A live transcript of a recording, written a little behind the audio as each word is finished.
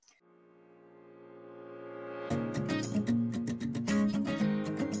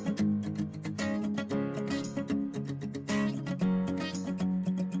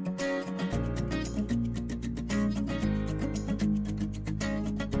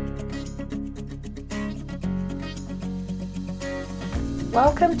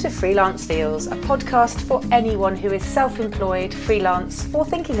Welcome to Freelance Feels, a podcast for anyone who is self-employed, freelance, or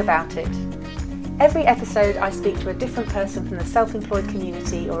thinking about it. Every episode I speak to a different person from the self-employed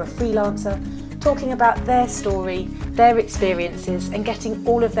community or a freelancer, talking about their story, their experiences, and getting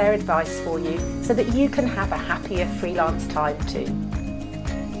all of their advice for you so that you can have a happier freelance time too.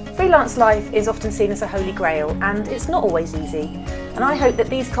 Freelance life is often seen as a holy grail, and it's not always easy. And I hope that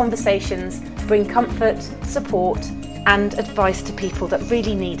these conversations bring comfort, support, and advice to people that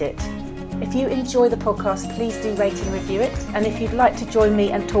really need it. If you enjoy the podcast, please do rate and review it. And if you'd like to join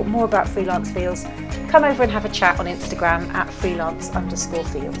me and talk more about Freelance Feels, come over and have a chat on Instagram at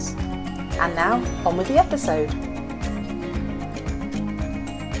freelance_feels. And now, on with the episode.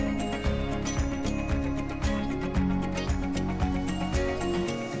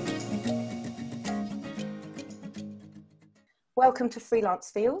 Welcome to Freelance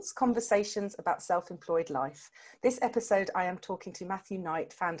Feels, conversations about self-employed life. This episode I am talking to Matthew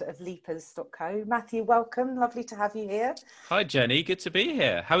Knight, founder of Leapers.co. Matthew, welcome. Lovely to have you here. Hi Jenny, good to be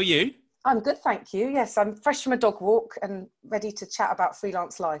here. How are you? I'm good, thank you. Yes, I'm fresh from a dog walk and ready to chat about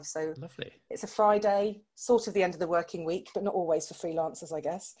freelance life. So lovely. It's a Friday, sort of the end of the working week, but not always for freelancers, I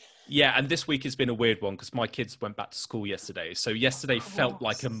guess. Yeah, and this week has been a weird one because my kids went back to school yesterday. So yesterday felt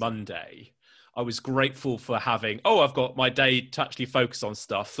like a Monday. I was grateful for having, I've got my day to actually focus on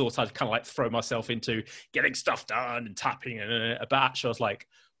stuff. Thought I'd kind of like throw myself into getting stuff done and tapping. But actually I was like,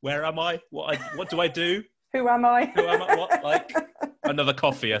 where am I? What do I do? Who am I? Who am I? What? Like another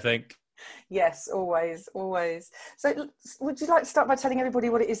coffee, I think. Yes, always. So would you like to start by telling everybody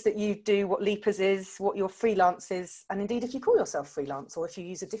what it is that you do, what Leapers is, what your freelance is, and indeed if you call yourself freelance or if you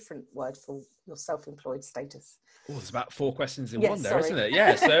use a different word for your self-employed status? Oh, there's about 4 questions in one there, sorry. isn't it?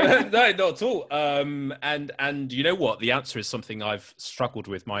 Yeah, so no, not at all. And you know what? The answer is something I've struggled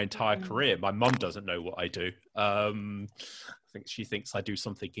with my entire career. My mum doesn't know what I do. I think she thinks I do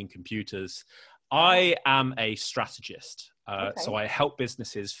something in computers. I am a strategist. So I help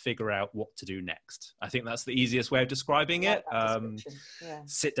businesses figure out what to do next. I think that's the easiest way of describing it.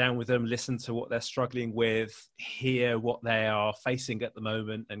 Sit down with them, listen to what they're struggling with, hear what they are facing at the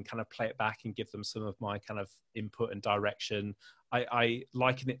moment, and kind of play it back and give them some of my kind of input and direction. I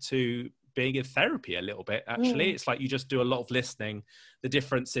liken it to being in therapy a little bit, actually. It's like you just do a lot of listening. The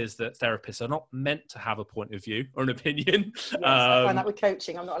difference is that therapists are not meant to have a point of view or an opinion. Yes, I find that with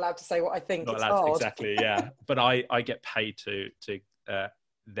coaching. I'm not allowed to say what I think. It's hard. Exactly, yeah. But I get paid to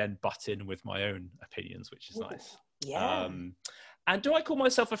then butt in with my own opinions, which is nice. Yeah. And do I call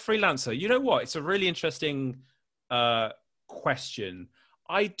myself a freelancer? You know what? It's a really interesting question.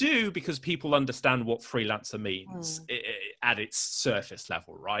 I do, because people understand what freelancer means at its surface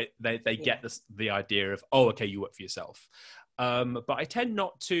level, right? They get the idea of, okay, you work for yourself. But I tend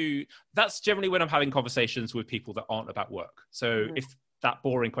not to. That's generally when I'm having conversations with people that aren't about work. So if that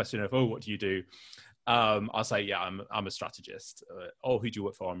boring question of, what do you do? I'll say, yeah, I'm a strategist. Who do you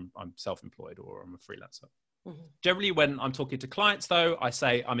work for? I'm self-employed, or I'm a freelancer. Generally, when I'm talking to clients, though, I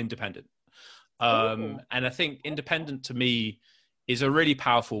say I'm independent. And I think independent to me is a really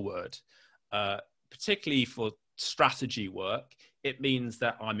powerful word, particularly for strategy work. It means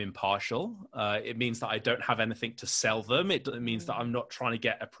that I'm impartial. It means that I don't have anything to sell them. It means that I'm not trying to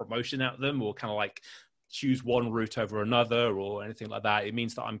get a promotion out of them or kind of like choose one route over another or anything like that. It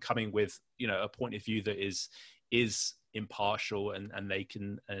means that I'm coming with, a point of view that is impartial, and they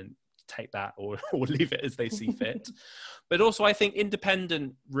can take that or leave it as they see fit. But also I think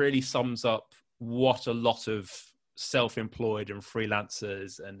independent really sums up what a lot of self-employed and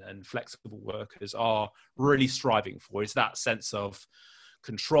freelancers and flexible workers are really striving for, is that sense of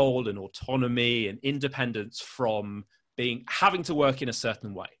control and autonomy and independence from having to work in a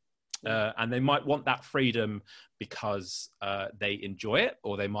certain way. And they might want that freedom because they enjoy it,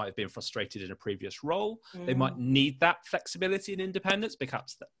 or they might have been frustrated in a previous role. They might need that flexibility and independence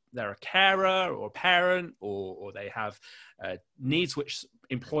because they're a carer or a parent, or they have needs which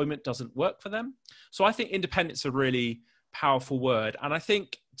employment doesn't work for them. So I think independence is a really powerful word. And I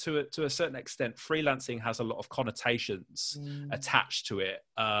think to a certain extent, freelancing has a lot of connotations attached to it,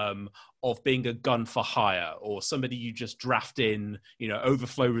 of being a gun for hire, or somebody you just draft in,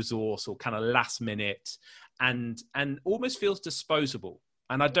 overflow resource, or kind of last minute, and almost feels disposable.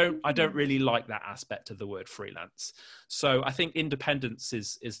 And I don't really like that aspect of the word freelance. So I think independence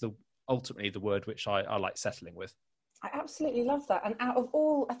is ultimately the word which I like settling with. I absolutely love that. And out of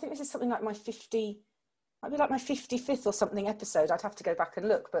all, I think this is something like my 50 might be like my 55th or something episode. I'd have to go back and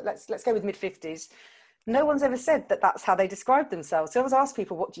look, but let's go with mid-50s. No one's ever said that that's how they describe themselves. So I always ask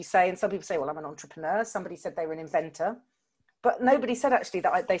people, what do you say? And some people say, well, I'm an entrepreneur. Somebody said they were an inventor. But nobody said actually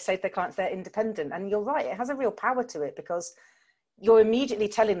that they say to their clients they're independent. And you're right, it has a real power to it, because you're immediately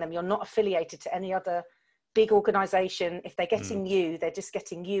telling them you're not affiliated to any other big organization. If they're getting you, they're just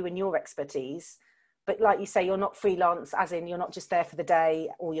getting you and your expertise. But like you say, you're not freelance, as in you're not just there for the day,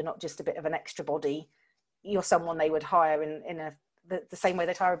 or you're not just a bit of an extra body. You're someone they would hire in the same way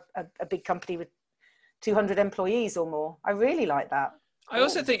they'd hire a big company with 200 employees or more. I really like that. I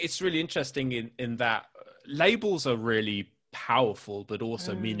also think it's really interesting in that labels are really powerful, but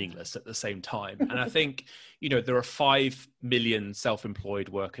also meaningless at the same time. And I think, there are 5 million self-employed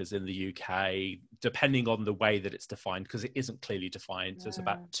workers in the UK, depending on the way that it's defined, because it isn't clearly defined. There's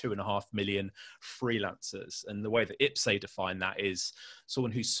about 2.5 million freelancers. And the way that IPSE define that is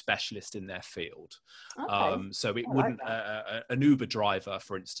someone who's specialist in their field. Okay. So it wouldn't, an Uber driver,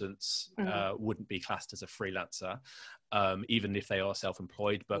 for instance, wouldn't be classed as a freelancer. Even if they are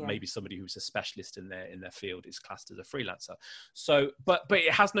self-employed, but maybe somebody who's a specialist in their field is classed as a freelancer. So, but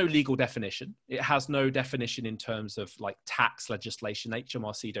it has no legal definition. It has no definition in terms of like tax legislation.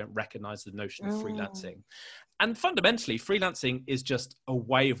 HMRC don't recognize the notion of freelancing. And fundamentally, freelancing is just a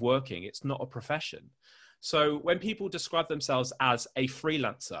way of working. It's not a profession. So when people describe themselves as a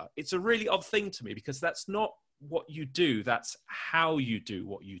freelancer, it's a really odd thing to me, because that's not what you do. That's how you do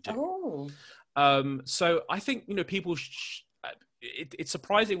what you do. So I think, people, it's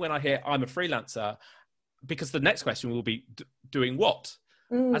surprising when I hear I'm a freelancer, because the next question will be doing what,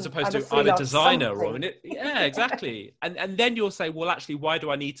 as opposed to I'm a designer or yeah, exactly. And then you'll say, well, actually, why do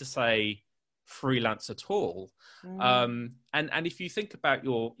I need to say freelance at all? And if you think about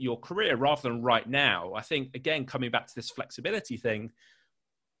your career rather than right now, I think, again, coming back to this flexibility thing,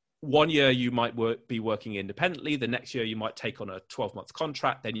 one year you might be working independently. The next year you might take on a 12-month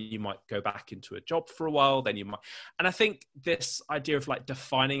contract. Then you might go back into a job for a while. Then you might, and I think this idea of like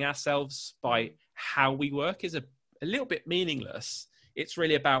defining ourselves by how we work is a little bit meaningless. It's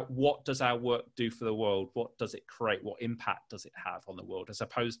really about, what does our work do for the world? What does it create? What impact does it have on the world, as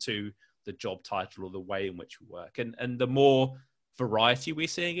opposed to the job title or the way in which we work? And the more variety we're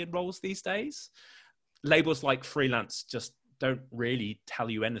seeing in roles these days, labels like freelance just don't really tell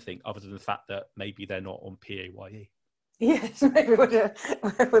you anything other than the fact that maybe they're not on PAYE. Yes, maybe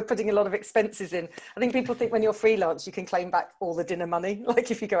we're putting a lot of expenses in. I think people think when you're freelance, you can claim back all the dinner money.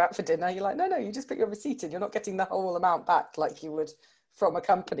 Like if you go out for dinner, you're like, no, you just put your receipt in. You're not getting the whole amount back like you would from a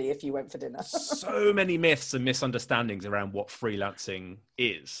company if you went for dinner. So many myths and misunderstandings around what freelancing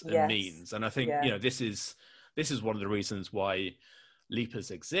is and means. And I think, this is one of the reasons why Leapers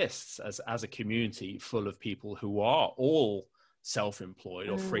exists as a community full of people who are all self-employed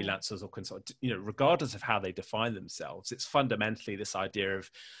or freelancers or consultants, regardless of how they define themselves. It's fundamentally this idea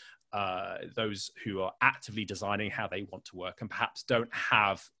of those who are actively designing how they want to work and perhaps don't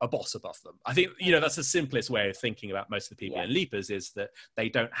have a boss above them. I think, that's the simplest way of thinking about most of the people in Leapers, is that they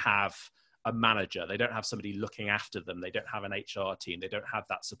don't have a manager. They don't have somebody looking after them. They don't have an HR team. They don't have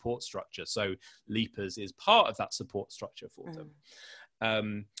that support structure. So Leapers is part of that support structure for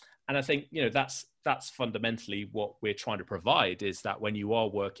them. And I think, that's fundamentally what we're trying to provide, is that when you are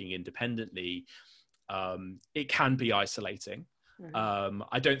working independently, it can be isolating.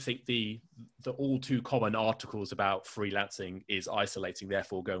 I don't think the all too common articles about freelancing is isolating,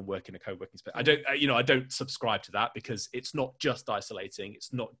 therefore go and work in a co-working space. I don't subscribe to that, because it's not just isolating.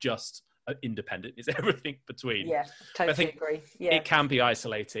 It's not just independent. It's everything between. Yeah, totally agree. Yeah. It can be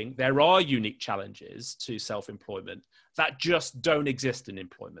isolating. There are unique challenges to self-employment that just don't exist in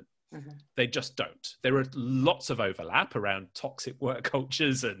employment. They just don't. There are lots of overlap around toxic work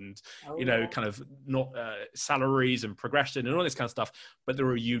cultures and, kind of not salaries and progression and all this kind of stuff. But there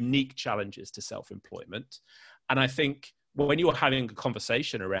are unique challenges to self-employment. And I think when you're having a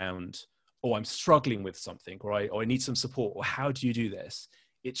conversation around, I'm struggling with something, or I need some support, or how do you do this?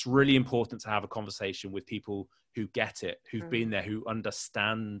 It's really important to have a conversation with people who get it, who've been there, who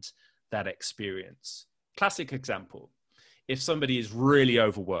understand that experience. Classic example. If somebody is really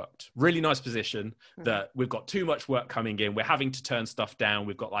overworked, really nice position, that we've got too much work coming in, we're having to turn stuff down,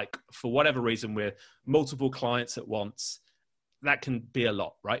 we've got for whatever reason, we're multiple clients at once, that can be a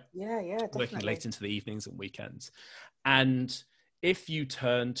lot, right? Yeah, definitely. Working late into the evenings and weekends. And if you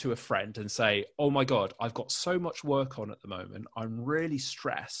turn to a friend and say, oh my God, I've got so much work on at the moment, I'm really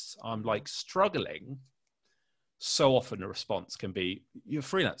stressed, I'm struggling. So often the response can be, you're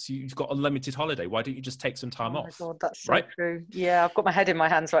freelance, you've got unlimited holiday, why don't you just take some time off? Oh my God, that's so true. Yeah, I've got my head in my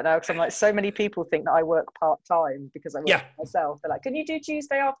hands right now, because I'm so many people think that I work part-time because I work for myself. They're like, can you do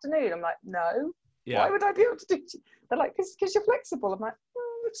Tuesday afternoon? I'm like, no, Yeah. Why would I be able to do? They're like, because you're flexible. I'm like,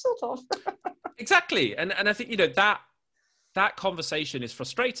 sort of. Exactly. And I think, that conversation is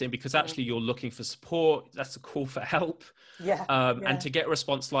frustrating because actually you're looking for support. That's a call for help. Yeah. And to get a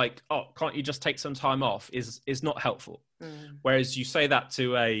response like, oh, can't you just take some time off is not helpful. Whereas you say that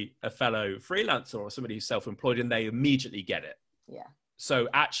to a fellow freelancer or somebody who's self-employed and they immediately get it. Yeah. So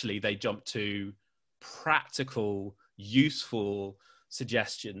actually they jump to practical, useful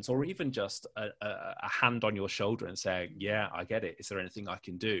suggestions, or even just a hand on your shoulder and saying, yeah, I get it. Is there anything I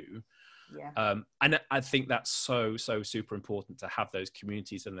can do? Yeah. And I think that's so super important to have those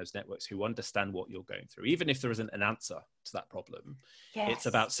communities and those networks who understand what you're going through, even if there isn't an answer to that problem. Yes. It's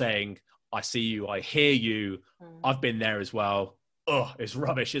about saying, I see you, I hear you, I've been there as well. Oh, it's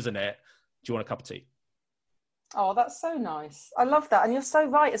rubbish, isn't it? Do you want a cup of tea? Oh, that's so nice. I love that. And you're so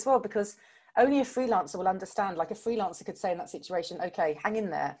right as well, because only a freelancer will understand. Like a freelancer could say in that situation, okay, hang in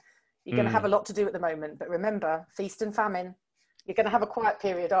there. You're going to have a lot to do at the moment, but remember, feast and famine. You're going to have a quiet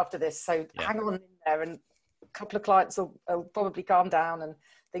period after this. So hang on in there, and a couple of clients will probably calm down and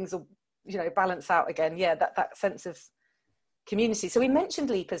things will, balance out again. Yeah, that sense of community. So we mentioned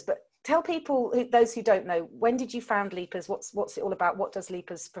Leapers, but tell people, those who don't know, when did you found Leapers? What's it all about? What does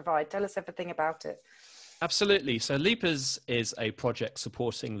Leapers provide? Tell us everything about it. Absolutely. So Leapers is a project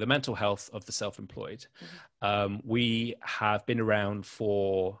supporting the mental health of the self-employed. We have been around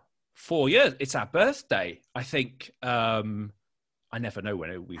for 4 years. It's our birthday, I think. I never know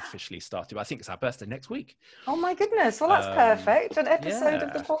when we officially started, but I think it's our birthday next week. Oh my goodness. Well, that's perfect. An episode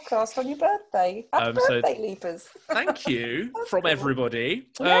of the podcast on your birthday. Happy birthday, Leapers. Thank you from everybody.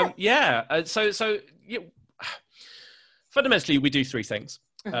 Fundamentally, we do three things.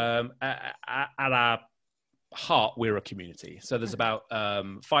 At our heart, we're a community. So there's about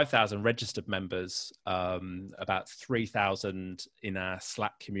 5,000 registered members, about 3,000 in our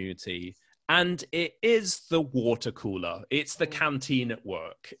Slack community. And it is the water cooler. It's the canteen at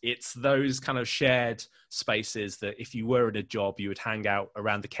work. It's those kind of shared spaces that if you were in a job, you would hang out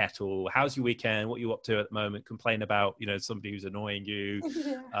around the kettle. How's your weekend? What are you up to at the moment? Complain about, somebody who's annoying you,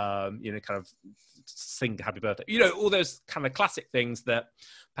 kind of sing happy birthday. All those kind of classic things that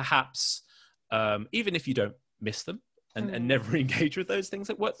perhaps, even if you don't miss them, and never engage with those things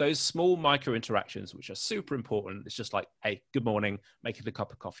at work, those small micro interactions, which are super important. It's just like, hey, good morning, making a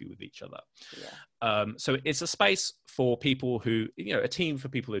cup of coffee with each other. So it's a space for people who, a team for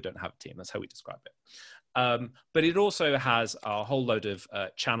people who don't have a team. That's how we describe it. But it also has a whole load of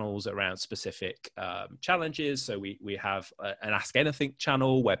channels around specific challenges. So we have an Ask Anything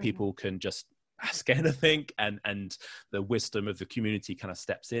channel where people can just ask anything, and the wisdom of the community kind of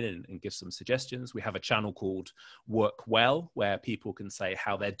steps in and gives some suggestions. We have a channel called Work Well, where people can say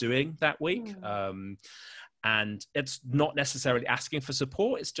how they're doing that week. And it's not necessarily asking for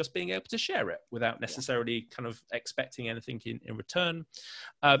support, it's just being able to share it without necessarily kind of expecting anything in return.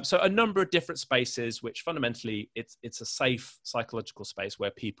 So a number of different spaces, which fundamentally it's a safe psychological space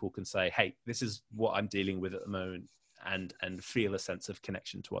where people can say, hey, this is what I'm dealing with at the moment, and feel a sense of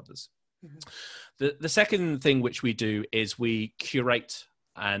connection to others. The second thing which we do is we curate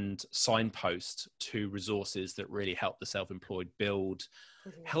and signpost to resources that really help the self-employed build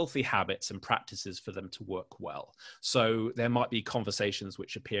healthy habits and practices for them to work well. So there might be conversations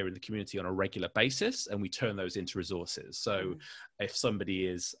which appear in the community on a regular basis, and we turn those into resources. So if somebody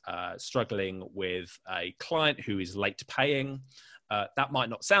is struggling with a client who is late paying, that might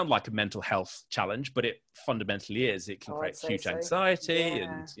not sound like a mental health challenge, but it fundamentally is. It can create huge anxiety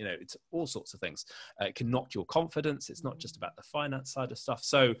and, it's all sorts of things. It can knock your confidence. It's not just about the finance side of stuff.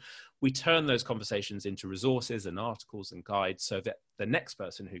 So we turn those conversations into resources and articles and guides so that the next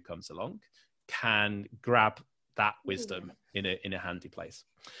person who comes along can grab that wisdom in a handy place.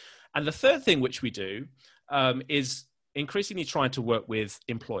 And the third thing which we do is increasingly trying to work with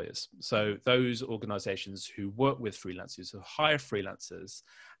employers. So those organizations who work with freelancers, who hire freelancers,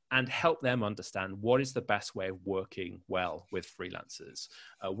 and help them understand what is the best way of working well with freelancers.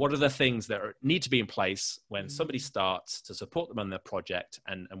 What are the things that need to be in place when somebody starts to support them on their project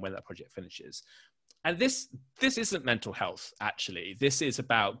and when that project finishes. And this isn't mental health, actually. This is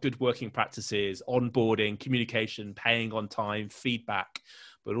about good working practices, onboarding, communication, paying on time, feedback,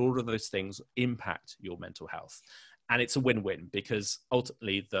 but all of those things impact your mental health. And it's a win-win because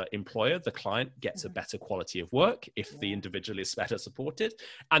ultimately the employer, the client, gets a better quality of work if the individual is better supported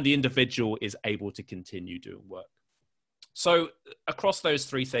and the individual is able to continue doing work. So across those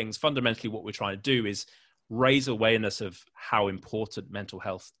three things, fundamentally what we're trying to do is raise awareness of how important mental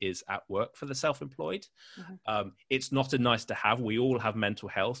health is at work for the self-employed. It's not a nice to have. We all have mental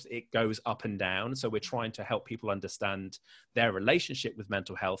health. It goes up and down. So we're trying to help people understand their relationship with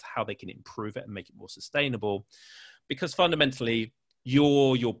mental health, how they can improve it and make it more sustainable. Because fundamentally,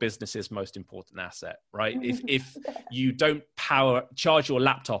 you're your business's most important asset, right? If you don't charge your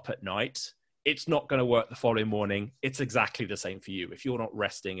laptop at night, it's not going to work the following morning. It's exactly the same for you. If you're not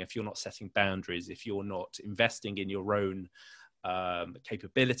resting, if you're not setting boundaries, if you're not investing in your own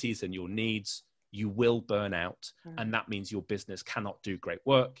capabilities and your needs, you will burn out. And that means your business cannot do great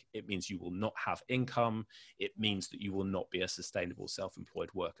work. It means you will not have income. It means that you will not be a sustainable self-employed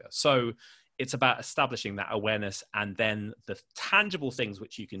worker. So it's about establishing that awareness and then the tangible things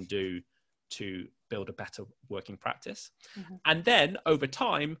which you can do to build a better working practice. And then over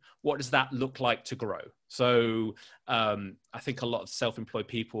time, what does that look like to grow? So I think a lot of self-employed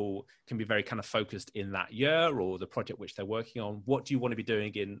people can be very kind of focused in that year or the project which they're working on. What do you want to be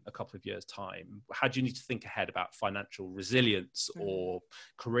doing in a couple of years' time? How do you need to think ahead about financial resilience or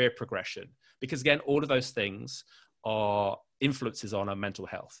career progression? Because again, all of those things are influences on our mental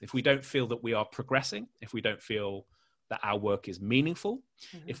health. If we don't feel that we are progressing, if we don't feel that our work is meaningful,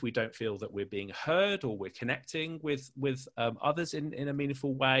 if we don't feel that we're being heard or we're connecting with others in a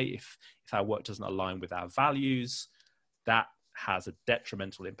meaningful way, if our work doesn't align with our values, that has a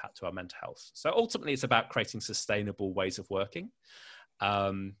detrimental impact to our mental health. So ultimately, it's about creating sustainable ways of working.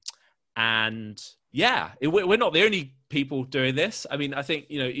 And yeah, we're not the only people doing this. I mean, I think,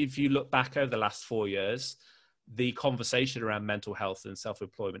 if you look back over the last 4 years, the conversation around mental health and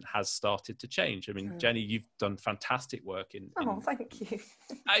self-employment has started to change. I mean, Jenny, you've done fantastic work thank you.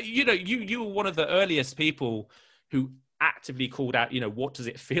 You were one of the earliest people who actively called out, what does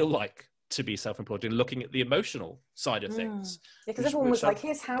it feel like to be self-employed and looking at the emotional side of things. Yeah, because everyone was like,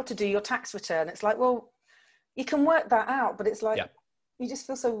 here's how to do your tax return. It's like, well, you can work that out, but it's like, you just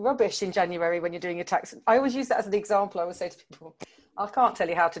feel so rubbish in January when you're doing your tax. I always use that as an example. I always say to people, I can't tell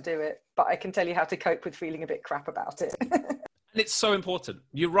you how to do it, but I can tell you how to cope with feeling a bit crap about it. And it's so important.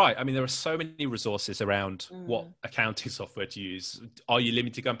 You're right. I mean, there are so many resources around what accounting software to use. Are you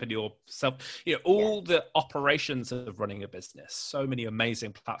limited company or self? The operations of running a business. So many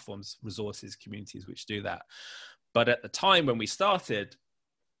amazing platforms, resources, communities which do that. But at the time when we started,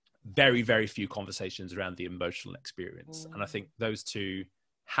 very, very few conversations around the emotional experience. And I think those two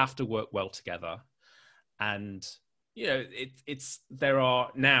have to work well together. And there are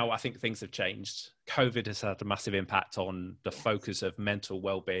now, I think things have changed. COVID has had a massive impact on the focus of mental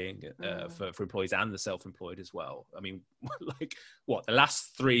well-being for employees and the self-employed as well. I mean, the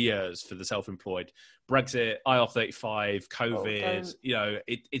last 3 years for the self-employed, Brexit, IR35, COVID,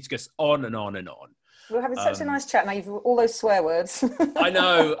 it's just on and on and on. We're having such a nice chat now. You've all those swear words. I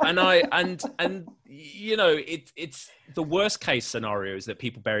know, it's the worst case scenario is that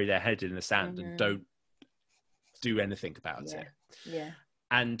people bury their head in the sand and don't do anything about it. Yeah.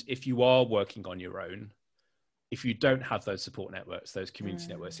 And if you are working on your own, if you don't have those support networks, those community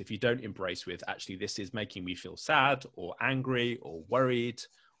networks, if you don't embrace with actually this is making me feel sad or angry or worried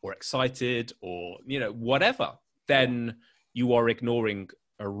or excited or whatever, then you are ignoring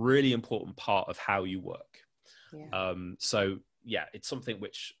a really important part of how you work. It's something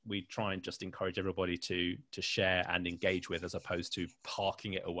which we try and just encourage everybody to share and engage with, as opposed to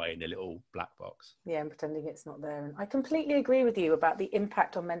parking it away in a little black box. Yeah, and pretending it's not there. And I completely agree with you about the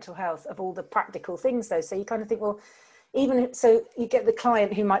impact on mental health of all the practical things, though. So you kind of think, well, even so, you get the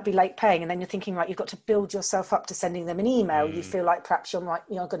client who might be late paying, and then you're thinking, right, you've got to build yourself up to sending them an email. You feel like perhaps you're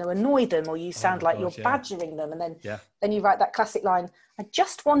going to annoy them, or you sound like you're badgering them, and then you write that classic line, "I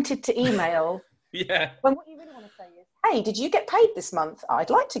just wanted to email." When what you really want to say is, "Hey, did you get paid this month? I'd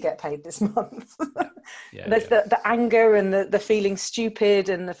like to get paid this month." There's the anger and the feeling stupid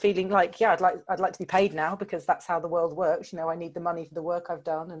and the feeling like, I'd like to be paid now because that's how the world works. I need the money for the work I've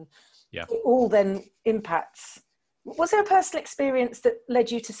done, and it all then impacts. Was there a personal experience that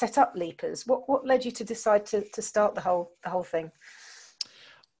led you to set up Leapers? What led you to decide to start the whole thing?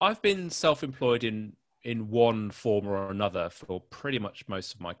 I've been self-employed in one form or another for pretty much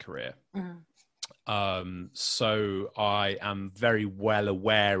most of my career. So I am very well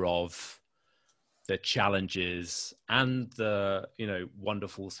aware of the challenges and the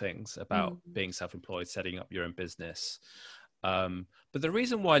wonderful things about being self-employed, setting up your own business. But the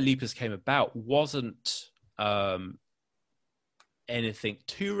reason why Leapers came about wasn't anything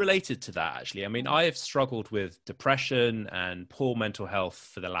too related to that, actually. I mean, I have struggled with depression and poor mental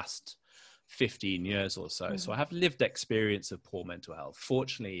health for the last 15 years or so. So I have lived experience of poor mental health.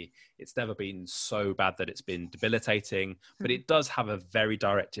 Fortunately, it's never been so bad that it's been debilitating, but it does have a very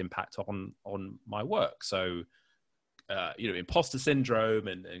direct impact on my work. So, imposter syndrome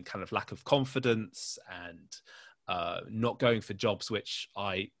and kind of lack of confidence and not going for jobs which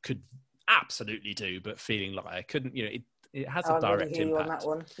I could absolutely do, but feeling like I couldn't, it has a direct really impact. On that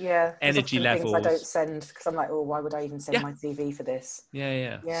one. Yeah. Energy levels. Things I don't send because I'm like, oh, why would I even send my CV for this?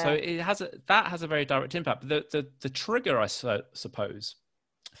 Yeah. So that has a very direct impact. But the trigger, I suppose,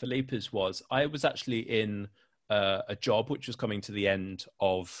 for Leapers was I was actually in a job which was coming to the end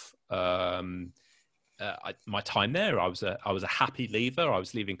of my time there. I was a happy leaver. I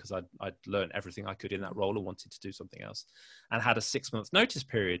was leaving because I'd learned everything I could in that role and wanted to do something else, and had a 6-month notice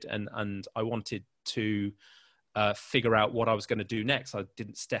period. And I wanted to figure out what I was going to do next. I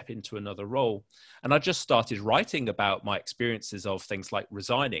didn't step into another role. And I just started writing about my experiences of things like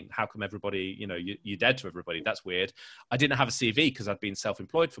resigning. How come everybody, you're dead to everybody? That's weird. I didn't have a CV because I'd been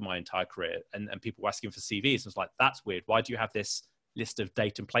self-employed for my entire career. And people were asking for CVs. I was like, that's weird. Why do you have this list of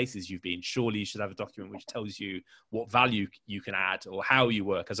date and places you've been? Surely you should have a document which tells you what value you can add or how you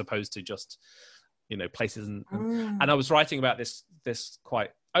work, as opposed to just, places. And I was writing about this quite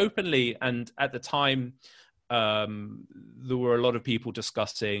openly. And at the time, there were a lot of people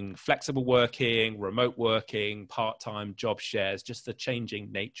discussing flexible working, remote working, part-time job shares, just the changing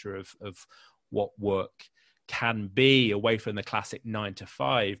nature of what work can be away from the classic 9 to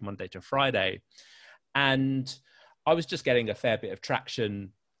 5, Monday to Friday. And I was just getting a fair bit of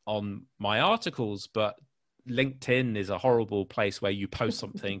traction on my articles, but LinkedIn is a horrible place where you post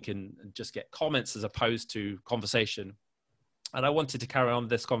something and just get comments as opposed to conversation. And I wanted to carry on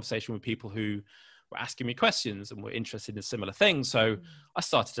this conversation with people who were asking me questions and were interested in similar things. So I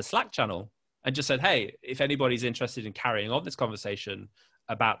started a Slack channel and just said, hey, if anybody's interested in carrying on this conversation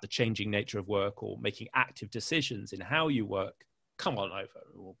about the changing nature of work or making active decisions in how you work, come on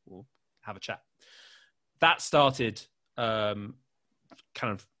over, we'll have a chat. That started kind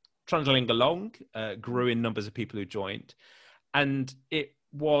of trundling along, grew in numbers of people who joined. And it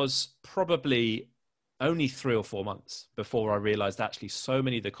was probably only 3 or 4 months before I realized actually so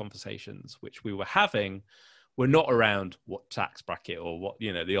many of the conversations which we were having were not around what tax bracket or what,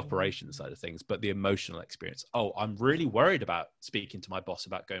 the operations side of things, but the emotional experience. Oh, I'm really worried about speaking to my boss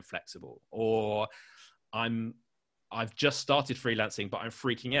about going flexible, or I've just started freelancing, but I'm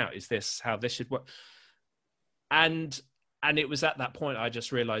freaking out. Is this how this should work? And it was at that point I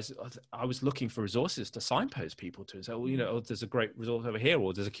just realized I was looking for resources to signpost people to and say, well, there's a great resource over here,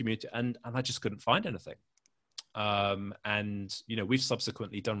 or there's a community, and I just couldn't find anything. And we've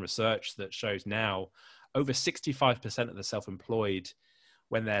subsequently done research that shows now over 65% of the self-employed,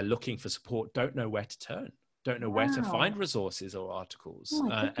 when they're looking for support, don't know where to turn, don't know where to find resources or articles.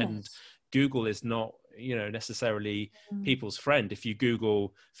 And Google is not, necessarily people's friend. If you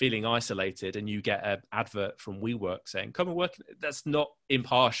Google feeling isolated and you get an advert from WeWork saying, come and work, that's not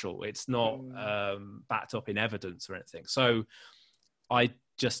impartial. It's not backed up in evidence or anything. So I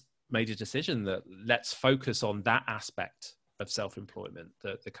just made a decision that let's focus on that aspect of self-employment,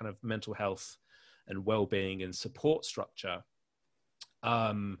 the kind of mental health and well-being and support structure.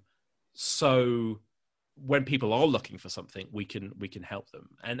 So when people are looking for something, we can help them.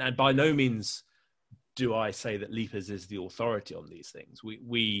 And by no means do I say that Leapers is the authority on these things.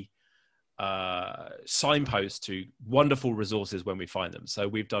 We signpost to wonderful resources when we find them. So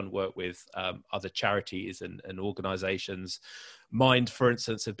we've done work with other charities and organizations. Mind, for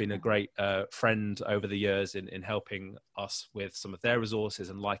instance, have been a great friend over the years in helping us with some of their resources,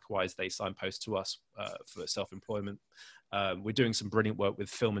 and likewise they signpost to us for self-employment. We're doing some brilliant work with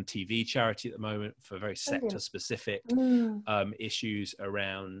film and TV charity at the moment for very sector-specific issues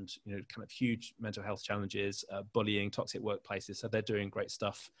around, kind of huge mental health challenges, bullying, toxic workplaces. So they're doing great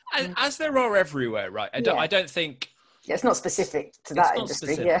stuff, as there are everywhere, right? I don't think it's not specific to that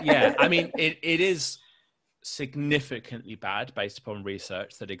industry. Yeah, I mean, it is significantly bad based upon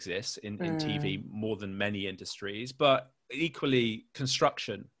research that exists in TV more than many industries, but equally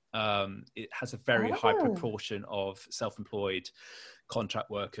construction. It has a very high proportion of self-employed contract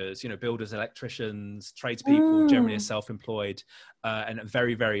workers, builders, electricians, tradespeople generally are self-employed, and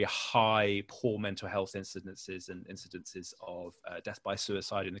very, very high poor mental health incidences and incidences of death by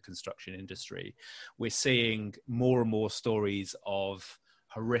suicide in the construction industry. We're seeing more and more stories of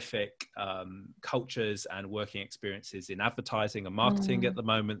horrific cultures and working experiences in advertising and marketing at the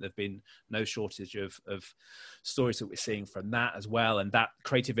moment. There've been no shortage of stories that we're seeing from that as well. And that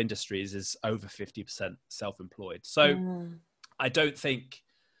creative industries is over 50% self-employed. So I don't think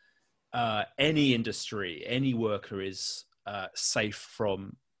any industry, any worker is safe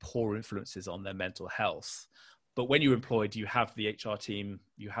from poor influences on their mental health. But when you're employed, you have the HR team,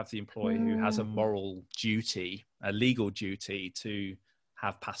 you have the employee who has a moral duty, a legal duty to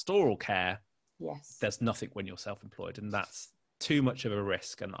have pastoral care. Yes. There's nothing when you're self-employed, and that's too much of a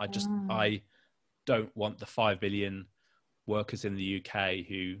risk. And I don't want the 5 billion workers in the UK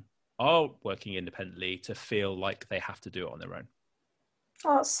who are working independently to feel like they have to do it on their own.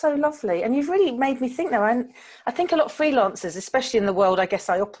 Oh, it's so lovely. And you've really made me think now. And I think a lot of freelancers, especially in the world I guess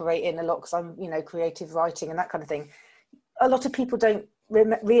I operate in a lot because I'm, creative writing and that kind of thing. A lot of people don't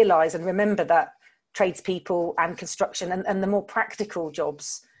realise and remember that tradespeople and construction and the more practical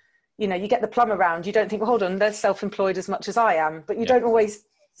jobs, you get the plumber around, you don't think, well, hold on, they're self-employed as much as I am. But you don't always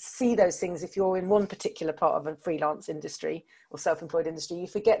see those things if you're in one particular part of a freelance industry or self-employed industry. You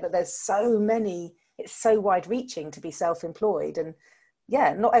forget that there's so many, it's so wide reaching to be self-employed. And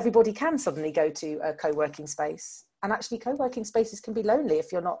yeah, not everybody can suddenly go to a co-working space. And actually co-working spaces can be lonely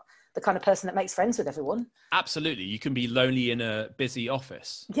if you're not the kind of person that makes friends with everyone. Absolutely. You can be lonely in a busy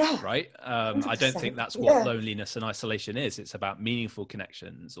office. Yeah. Right. I don't think that's what loneliness and isolation is. It's about meaningful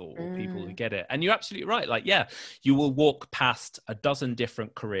connections or people who get it. And you're absolutely right. Like, yeah, you will walk past a dozen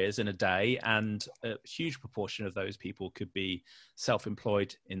different careers in a day, and a huge proportion of those people could be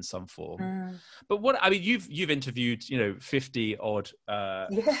self-employed in some form. But you've interviewed, 50 odd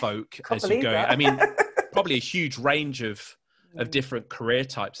folk as you go. I mean, probably a huge range of different career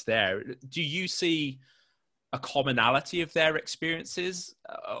types there. Do you see a commonality of their experiences,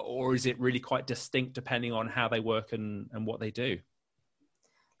 or is it really quite distinct depending on how they work and what they do?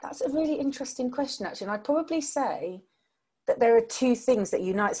 That's a really interesting question, actually. And I'd probably say that there are two things that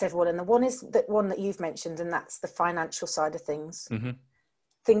unites everyone. And the one is that one that you've mentioned, and that's the financial side of things.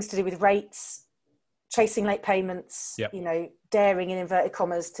 Things to do with rates, chasing late payments, daring in inverted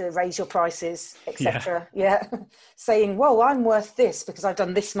commas to raise your prices, etc. Yeah. Saying, well, I'm worth this because I've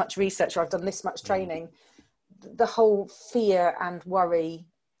done this much research or I've done this much training. The whole fear and worry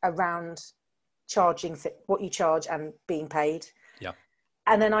around charging what you charge and being paid. Yeah.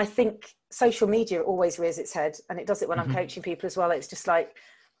 And then I think social media always rears its head, and it does it when I'm coaching people as well. It's just like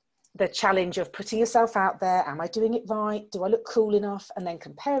the challenge of putting yourself out there. Am I doing it right? Do I look cool enough? And then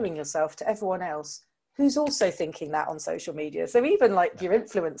comparing yourself to everyone else who's also thinking that on social media. So even like your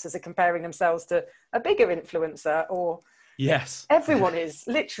influencers are comparing themselves to a bigger influencer, or everyone is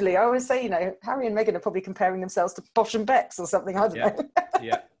literally, I always say, Harry and Meghan are probably comparing themselves to Bosch and Becks or something. I don't know.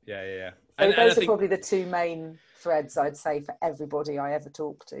 So and those are probably the two main threads, I'd say, for everybody I ever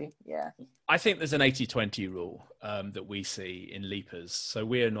talk to. Yeah. I think there's an 80-20 rule that we see in Leapers. So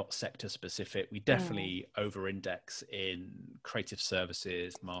we're not sector specific. We definitely over-index in creative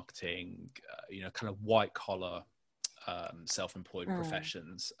services, marketing, kind of white collar, self-employed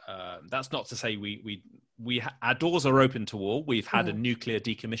professions. That's not to say our doors are open to all. We've had a nuclear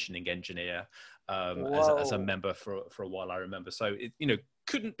decommissioning engineer as a member for a while, I remember. So it,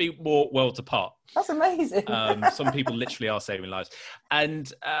 couldn't be more worlds apart. That's amazing. Some people literally are saving lives.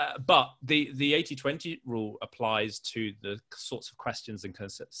 And but the 80-20 rule applies to the sorts of questions and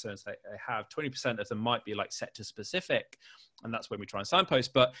concerns they have. 20% of them might be like sector specific, and that's when we try and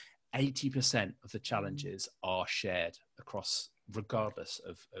signpost, but 80% of the challenges are shared across, regardless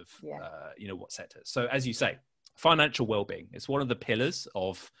of what sector. So as you say, financial well-being is one of the pillars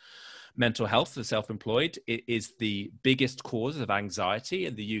of mental health for self-employed. It is the biggest cause of anxiety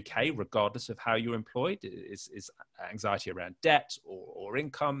in the UK, regardless of how you're employed. Is anxiety around debt or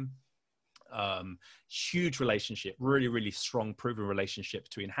income. Huge relationship, really, really strong, proven relationship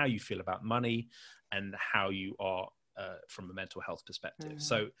between how you feel about money and how you are from a mental health perspective.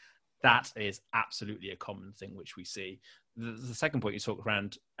 So that is absolutely a common thing which we see. The second point you talk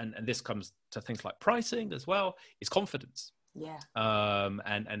around, and this comes to things like pricing as well, is confidence. Yeah.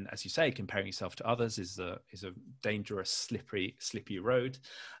 And as you say, comparing yourself to others is a dangerous, slippery road.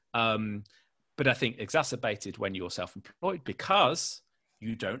 But I think exacerbated when you're self-employed, because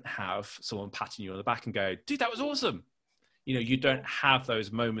you don't have someone patting you on the back and go, dude, that was awesome. You don't have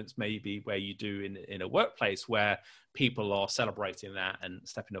those moments maybe where you do in a workplace where people are celebrating that and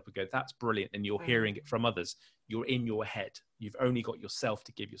stepping up and go, that's brilliant. And you're hearing it from others. You're in your head. You've only got yourself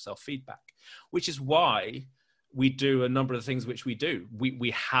to give yourself feedback, which is why we do a number of things which we do.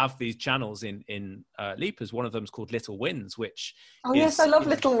 We have these channels in Leapers. One of them is called Little Wins, which yes, I love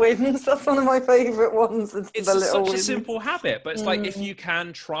Little Wins. That's one of my favourite ones. It's such a simple habit, but it's like, if you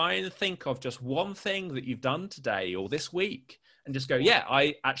can try and think of just one thing that you've done today or this week and just go, yeah,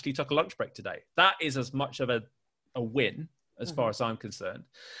 I actually took a lunch break today. That is as much of a win, as far as I'm concerned,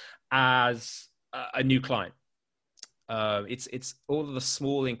 as a new client. It's all of the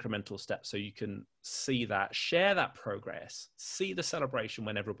small incremental steps, so you can see that, share that progress, see the celebration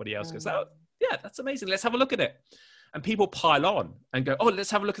when everybody else goes, oh yeah, that's amazing, let's have a look at it. And people pile on and go, oh, let's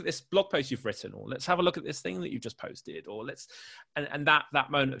have a look at this blog post you've written, or let's have a look at this thing that you've just posted, or and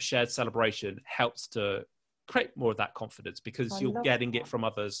that moment of shared celebration helps to create more of that confidence, because you're getting it from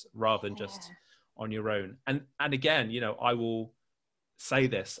others rather than just on your own. And again, I will say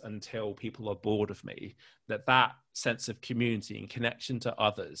this until people are bored of me, that sense of community and connection to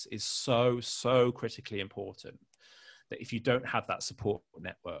others is so, so critically important, that if you don't have that support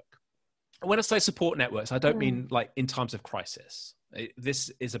network, and when I say support networks, I don't mean like in times of crisis.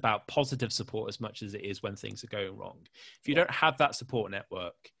 This is about positive support as much as it is when things are going wrong. If you don't have that support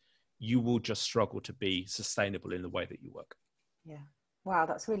network, you will just struggle to be sustainable in the way that you work. Yeah. Wow,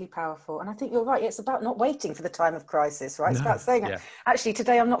 that's really powerful. And I think you're right. It's about not waiting for the time of crisis, right? It's about saying, actually,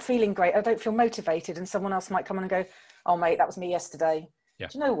 today I'm not feeling great. I don't feel motivated. And someone else might come on and go, oh, mate, that was me yesterday. Yeah.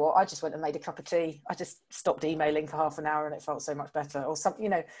 Do you know what? I just went and made a cup of tea. I just stopped emailing for half an hour and it felt so much better. Or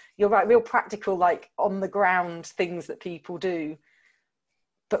something, you're right. Real practical, like on the ground things that people do,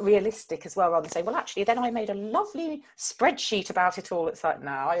 but realistic as well, rather than say, well, actually, then I made a lovely spreadsheet about it all. It's like,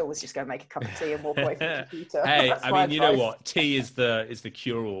 no, I always just go make a cup of tea and walk away from the computer. Hey, I mean, you know what? Tea is the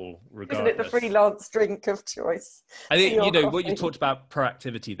cure-all, regardless. Isn't it the freelance drink of choice? I think, what you talked about,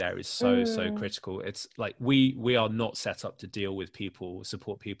 proactivity there is so critical. It's like we are not set up to deal with people,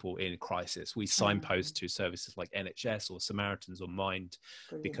 support people in crisis. We signpost to services like NHS or Samaritans or Mind,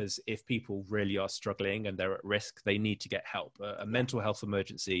 because if people really are struggling and they're at risk, they need to get help. A mental health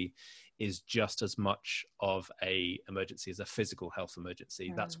emergency is just as much of a emergency as a physical health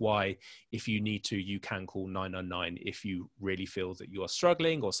emergency. That's why if you need to, you can call 999 if you really feel that you are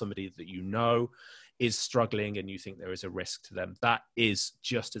struggling, or somebody that is struggling and you think there is a risk to them. That is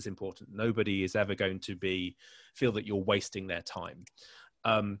just as important. Nobody is ever going to feel that you're wasting their time.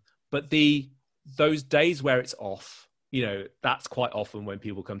 But those days where it's off, that's quite often when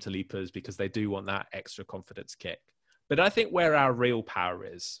people come to Leapers, because they do want that extra confidence kick. But I think where our real power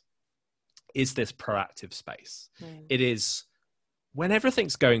is this proactive space. It is when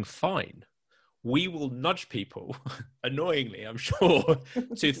everything's going fine, we will nudge people, annoyingly, I'm sure,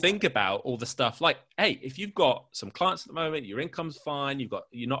 to think about all the stuff like, hey, if you've got some clients at the moment, your income's fine,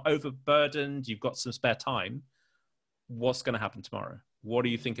 you're not overburdened, you've got some spare time, what's going to happen tomorrow? What do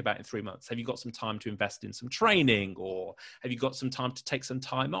you think about in 3 months? Have you got some time to invest in some training, or have you got some time to take some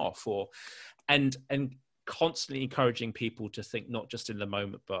time off, and constantly encouraging people to think not just in the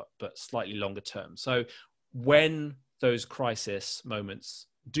moment, but slightly longer term. So when those crisis moments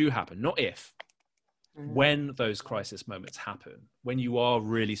do happen, not if, when those crisis moments happen, when you are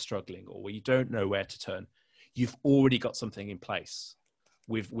really struggling or where you don't know where to turn, you've already got something in place.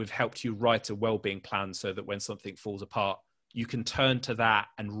 We've helped you write a well-being plan so that when something falls apart, you can turn to that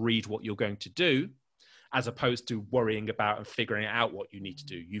and read what you're going to do, as opposed to worrying about and figuring out what you need to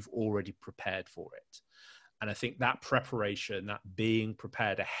do. You've already prepared for it. And I think that preparation, that being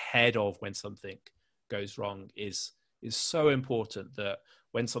prepared ahead of when something goes wrong is so important, that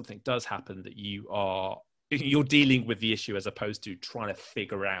when something does happen, that you're dealing with the issue as opposed to trying to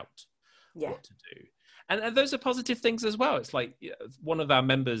figure out what to do. And those are positive things as well. It's like one of our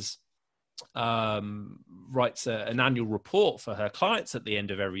members writes an annual report for her clients at the end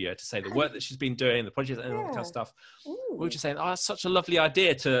of every year to say the work that she's been doing, the projects and all that kind of stuff. We're just saying, that's such a lovely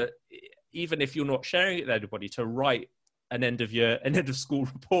idea to, even if you're not sharing it with anybody, to write an end of school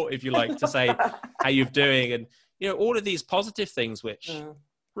report, if you like, to say how you're doing. And, all of these positive things, which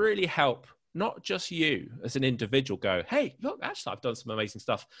really help not just you as an individual go, hey, look, actually, I've done some amazing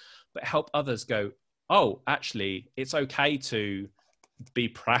stuff, but help others go, oh, actually, it's okay to be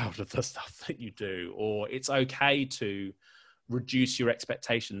proud of the stuff that you do, or it's okay to reduce your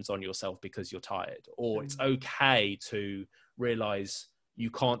expectations on yourself because you're tired, or it's okay to realize you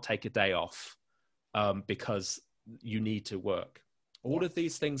can't take a day off because you need to work. All of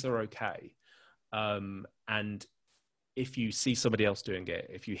these things are okay. And if you see somebody else doing it,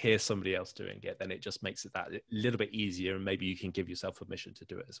 if you hear somebody else doing it, then it just makes it that little bit easier, and maybe you can give yourself permission to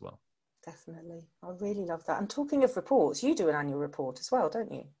do it as well. Definitely. I really love that. And talking of reports, you do an annual report as well,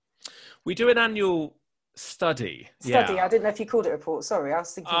 don't you? We do an annual study. Yeah. I didn't know if you called it a report. Sorry, I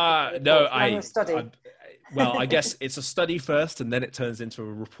was thinking. Annual study. Well, I guess it's a study first, and then it turns into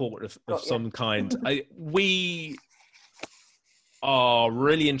a report of some kind. We are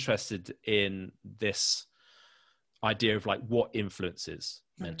really interested in this idea of like what influences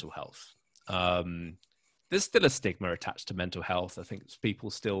mental health. There's still a stigma attached to mental health. I think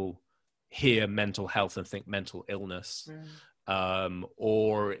people still hear mental health and think mental illness,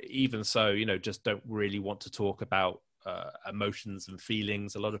 or even so, just don't really want to talk about emotions and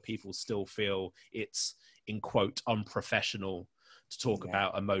feelings. A lot of people still feel it's, in quote, unprofessional to talk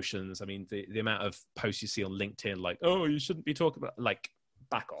about emotions. I mean, the amount of posts you see on LinkedIn, like, oh, you shouldn't be talking about, like,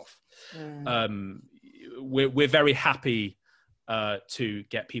 back off. We're very happy to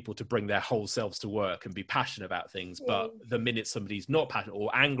get people to bring their whole selves to work and be passionate about things. But the minute somebody's not passionate or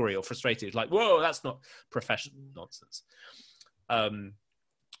angry or frustrated, it's like, whoa, that's not professional nonsense.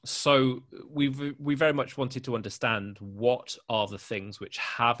 So we very much wanted to understand what are the things which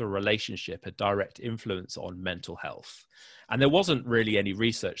have a relationship, a direct influence on mental health. And there wasn't really any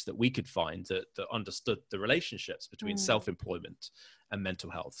research that we could find that understood the relationships between self-employment and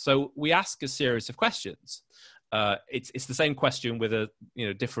mental health. So we ask a series of questions. It's the same question with a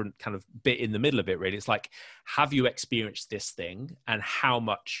different kind of bit in the middle of it, really. It's like, have you experienced this thing, and how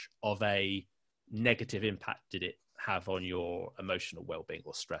much of a negative impact did it have on your emotional well-being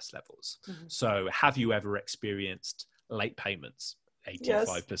or stress levels? So have you ever experienced late payments?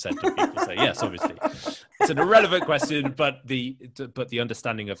 85% of people say yes, obviously. It's an irrelevant question, but the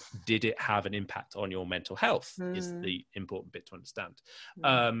understanding of, did it have an impact on your mental health is the important bit to understand.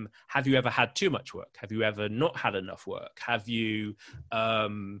 Have you ever had too much work? Have you ever not had enough work? Have you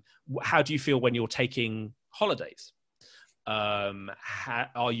how do you feel when you're taking holidays?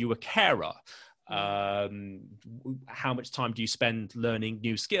 Are you a carer? How much time do you spend learning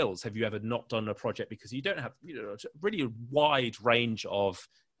new skills? Have you ever not done a project because you don't have, really a wide range of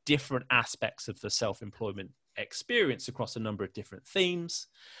different aspects of the self-employment experience across a number of different themes?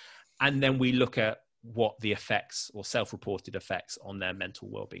 And then we look at what the effects or self-reported effects on their mental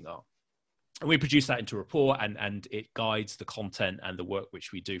well-being are. And we produce that into a report, and it guides the content and the work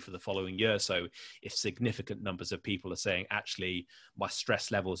which we do for the following year. So if significant numbers of people are saying, actually, my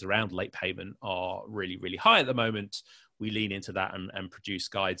stress levels around late payment are really, really high at the moment, we lean into that and produce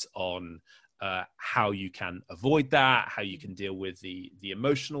guides on how you can avoid that, how you can deal with the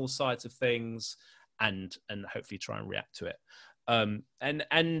emotional sides of things, and hopefully try and react to it.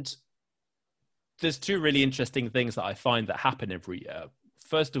 And there's two really interesting things that I find that happen every year.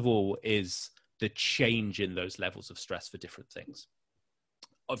 First of all is the change in those levels of stress for different things.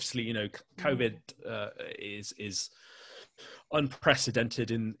 Obviously, COVID is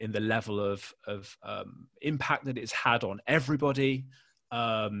unprecedented in the level of impact that it's had on everybody,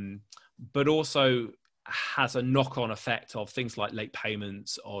 but also has a knock-on effect of things like late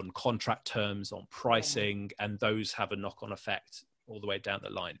payments, on contract terms, on pricing, and those have a knock-on effect all the way down the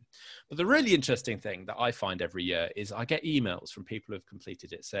line. But the really interesting thing that I find every year is I get emails from people who've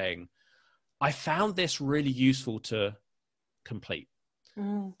completed it saying, I found this really useful to complete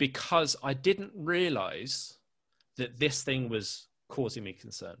because I didn't realize that this thing was causing me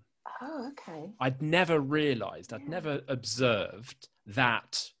concern. Oh, okay. I'd never realized, I'd never observed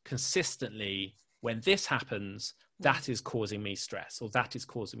that consistently when this happens, that is causing me stress, or that is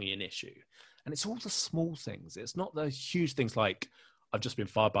causing me an issue. And it's all the small things. It's not the huge things like, I've just been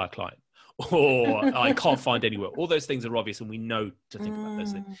fired by a client, or I can't find anywhere. All those things are obvious, and we know to think about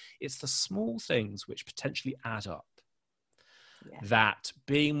those things. It's the small things which potentially add up. That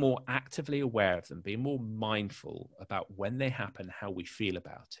being more actively aware of them, being more mindful about when they happen, how we feel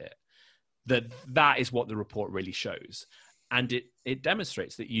about it, that is what the report really shows. And it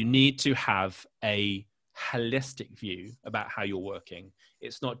demonstrates that you need to have a holistic view about how you're working.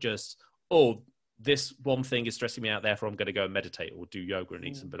 It's not just, oh, this one thing is stressing me out, therefore I'm going to go and meditate or do yoga and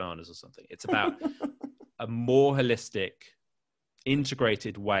eat some bananas or something. It's about a more holistic,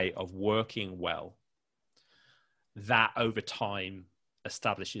 integrated way of working well that over time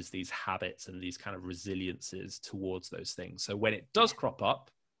establishes these habits and these kind of resiliences towards those things. So when it does crop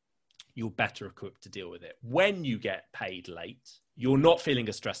up, you're better equipped to deal with it. When you get paid late, you're not feeling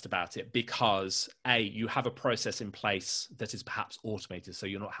as stressed about it because you have a process in place that is perhaps automated, so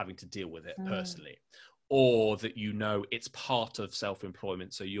you're not having to deal with it personally, or that it's part of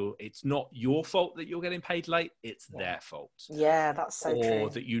self-employment, so it's not your fault that you're getting paid late, it's their fault. Yeah, that's so true. Or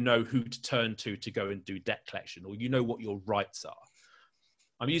that you know who to turn to go and do debt collection, or you know what your rights are.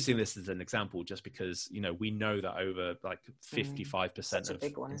 I'm using this as an example just because, we know that over like 55% of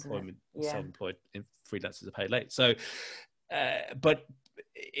employment, self-employed freelancers are paid late. So, but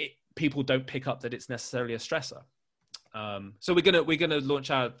people don't pick up that it's necessarily a stressor. So we're gonna launch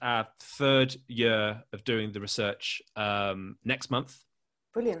our third year of doing the research next month.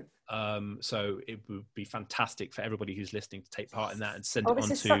 Brilliant. So it would be fantastic for everybody who's listening to take part in that and send it on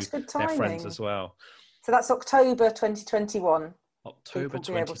to their friends as well. So that's October 2021. October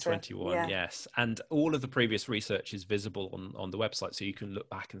 2021, yes. And all of the previous research is visible on the website, so you can look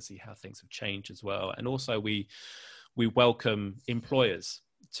back and see how things have changed as well. And also we welcome employers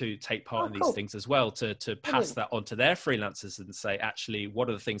to take part in these cool. things as well, to pass Brilliant. that on to their freelancers and say, actually, what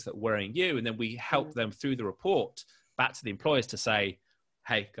are the things that are worrying you? And then we help them through the report back to the employers to say,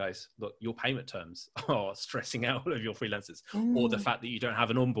 hey guys, look, your payment terms are stressing out all of your freelancers, or the fact that you don't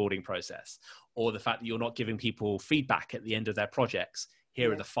have an onboarding process, or the fact that you're not giving people feedback at the end of their projects.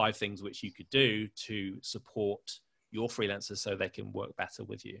 Here are the 5 things which you could do to support your freelancers so they can work better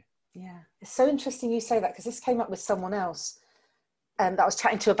with you. Yeah, it's so interesting you say that, because this came up with someone else that I was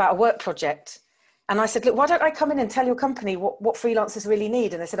chatting to about a work project. And I said, look, why don't I come in and tell your company what freelancers really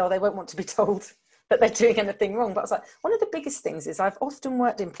need? And they said, oh, they won't want to be told that they're doing anything wrong. But I was like, one of the biggest things is I've often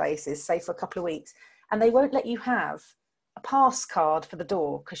worked in places, say for a couple of weeks, and they won't let you have a pass card for the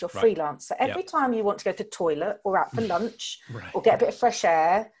door because you're freelance. So every time you want to go to the toilet or out for lunch or get a bit of fresh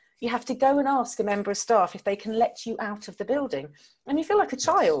air, you have to go and ask a member of staff if they can let you out of the building. And you feel like a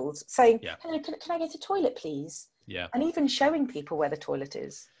child saying, hello, can I go to the toilet, please? Yeah. And even showing people where the toilet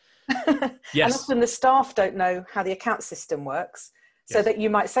is. And often the staff don't know how the account system works. So that you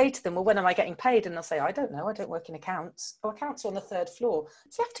might say to them, well, when am I getting paid? And they'll say, I don't know. I don't work in accounts. Oh, accounts are on the 3rd floor.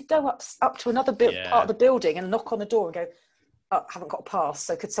 So you have to go up to another part of the building and knock on the door and go, oh, I haven't got a pass.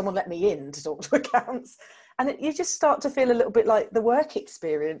 So could someone let me in to talk to accounts? And you just start to feel a little bit like the work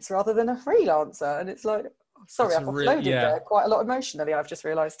experience rather than a freelancer. And it's like, oh, sorry, I've offloaded there quite a lot emotionally, I've just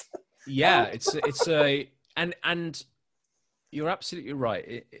realised. Yeah, it's a, and you're absolutely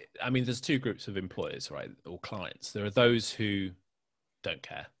right. I mean, there's 2 groups of employers, right, or clients. There are those who don't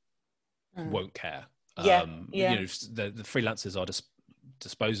care, won't care. You know, the freelancers are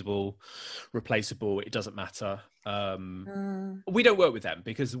disposable, replaceable. It doesn't matter. We don't work with them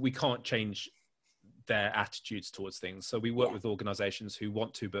because we can't change their attitudes towards things. So we work with organizations who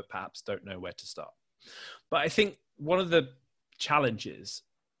want to, but perhaps don't know where to start. But I think one of the challenges,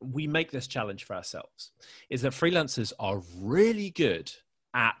 we make this challenge for ourselves, is that freelancers are really good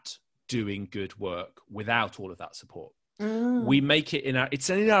at doing good work without all of that support. We make it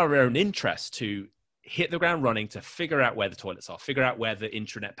it's in our own interest to hit the ground running, to figure out where the toilets are, figure out where the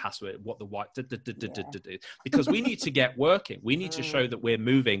intranet password, what the because we need to get working. We need to show that we're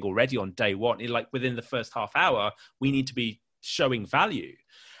moving already on day one. Like within the first half hour, we need to be showing value.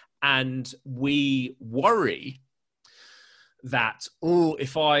 And we worry that, oh,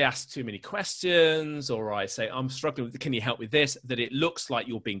 if I ask too many questions, or I say, I'm struggling with, can you help with this? That it looks like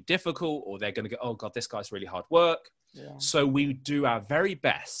you're being difficult, or they're going to go, oh God, this guy's really hard work. So we do our very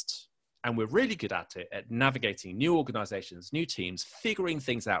best, and we're really good at it, at navigating new organizations, new teams, figuring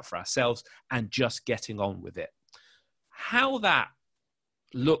things out for ourselves and just getting on with it. How that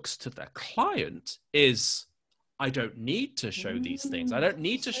looks to the client is, I don't need to show these things. I don't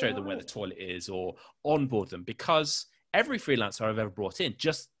need to show them where the toilet is or onboard them, because every freelancer I've ever brought in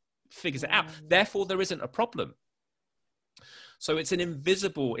just figures it out. Therefore, there isn't a problem. So it's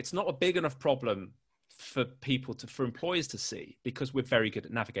it's not a big enough problem for for employers to see, because we're very good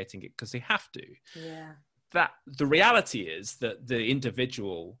at navigating it because they have to. That the reality is that the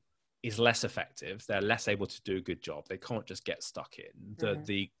individual is less effective. They're less able to do a good job. They can't just get stuck in.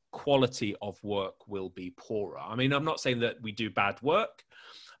 The quality of work will be poorer. I mean, I'm not saying that we do bad work,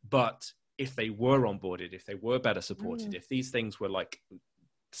 but if they were onboarded, if they were better supported, if these things were like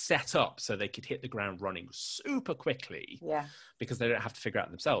set up so they could hit the ground running super quickly, because they don't have to figure out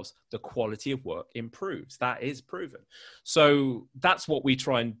themselves, the quality of work improves. That is proven. So that's what we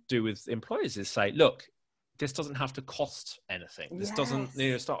try and do with employers, is say, look, this doesn't have to cost anything. This doesn't,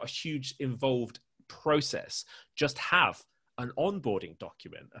 it's not a huge involved process. Just have an onboarding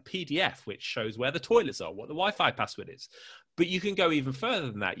document, a PDF, which shows where the toilets are, what the Wi-Fi password is. But you can go even further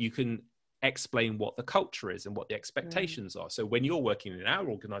than that. You can explain what the culture is and what the expectations are. So when you're working in our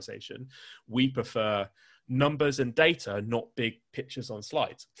organization, we prefer numbers and data, not big pictures on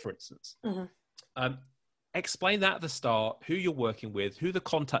slides, for instance. Explain that at the start, who you're working with, who the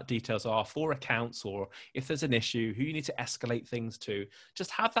contact details are for accounts, or if there's an issue, who you need to escalate things to.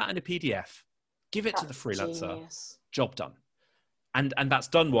 Just have that in a PDF, give it to the freelancer, job done. And that's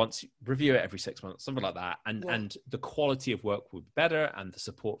done once, review it every 6 months, something like that. And the quality of work will be better, and the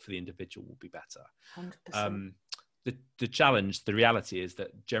support for the individual will be better. 100%. The challenge, the reality is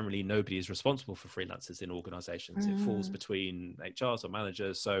that generally nobody is responsible for freelancers in organizations. It falls between HRs or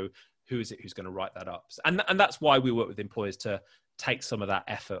managers. So who is it who's going to write that up? And that's why we work with employers, to take some of that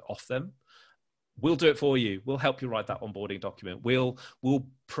effort off them. We'll do it for you. We'll help you write that onboarding document. We'll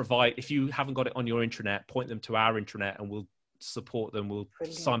provide, if you haven't got it on your intranet, point them to our intranet, and we'll support them. We'll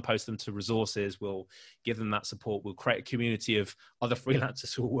Brilliant. signpost them to resources. We'll give them that support. We'll create a community of other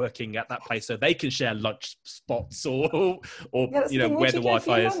freelancers who are working at that place so they can share lunch spots or you know, where the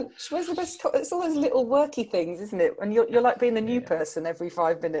Wi-Fi is. Where's the best? It's all those little worky things, isn't it? And you're like being the new person every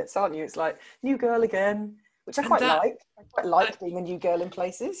 5 minutes, aren't you? It's like new girl again, which I quite like. I quite like being a new girl in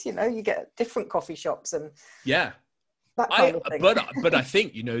places. You know, you get different coffee shops and that kind of thing. But I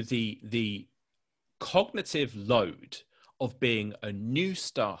think, you know, the cognitive load of being a new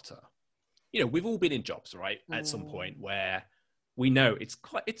starter, you know, we've all been in jobs, right? At some point where we know it's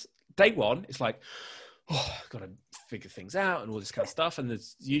day one, it's like, oh, I've got to figure things out and all this kind of stuff. And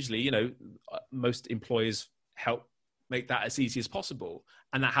there's usually, you know, most employers help make that as easy as possible.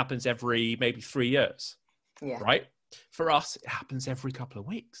 And that happens every maybe 3 years, right? For us, it happens every couple of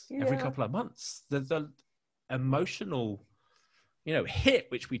weeks, every couple of months. The emotional, you know, hit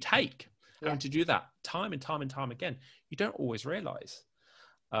which we take having to do that time and time and time again, you don't always realize.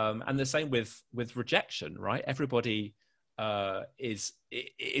 And the same with rejection, right? Everybody is,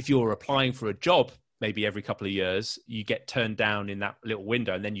 if you're applying for a job, maybe every couple of years, you get turned down in that little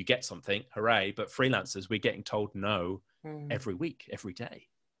window and then you get something, hooray. But freelancers, we're getting told no every week, every day.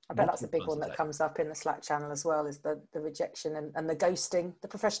 I bet that's a big one that comes up in the Slack channel as well, is the rejection and the ghosting, the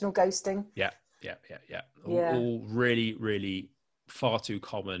professional ghosting. Yeah. All really, really far too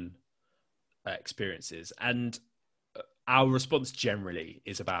common experiences. And our response generally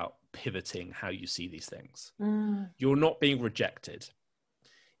is about pivoting how you see these things. You're not being rejected.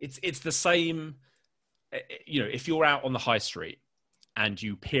 It's the same, you know, if you're out on the high street and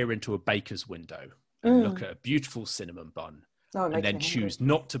you peer into a baker's window and look at a beautiful cinnamon bun and then choose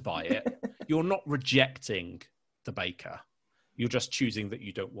not to buy it, you're not rejecting the baker. You're just choosing that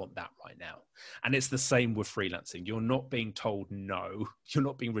you don't want that right now. And it's the same with freelancing. You're not being told no, you're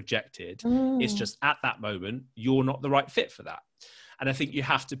not being rejected. It's just at that moment, you're not the right fit for that. And I think you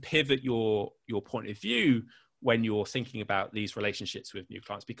have to pivot your point of view when you're thinking about these relationships with new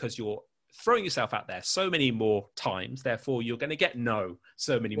clients, because you're throwing yourself out there so many more times. Therefore, you're going to get no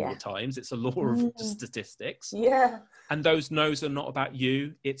so many more times. It's a law of statistics. Yeah. And those no's are not about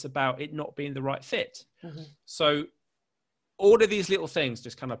you. It's about it not being the right fit. So all of these little things,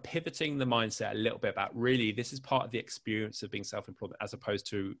 just kind of pivoting the mindset a little bit about really, this is part of the experience of being self-employed as opposed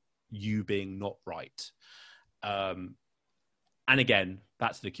to you being not right. And again,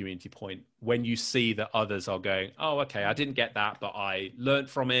 back to the community point, when you see that others are going, oh, okay, I didn't get that, but I learned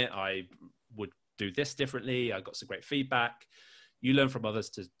from it. I would do this differently. I got some great feedback. You learn from others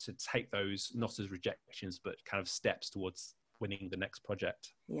to take those, not as rejections, but kind of steps towards winning the next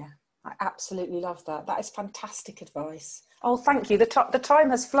project. Yeah, I absolutely love that. That is fantastic advice. Oh, thank you. The time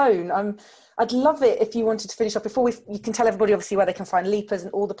has flown. I'd love it if you wanted to finish up before you can tell everybody obviously where they can find Leapers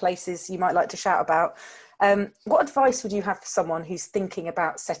and all the places you might like to shout about. What advice would you have for someone who's thinking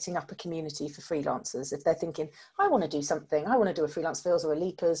about setting up a community for freelancers? If they're thinking, I want to do something, I want to do a Freelance Feels or a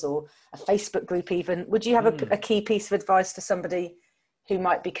Leapers or a Facebook group even, would you have a key piece of advice for somebody who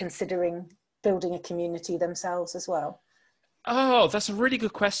might be considering building a community themselves as well? Oh, that's a really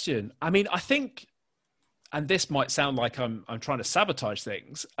good question. I mean, I think, and this might sound like I'm trying to sabotage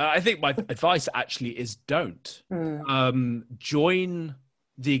things. I think my advice actually is don't. Join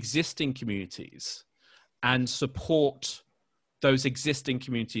the existing communities and support those existing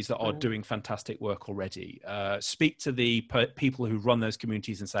communities that are doing fantastic work already. Speak to the people who run those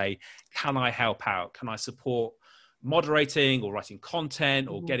communities and say, can I help out? Can I support moderating or writing content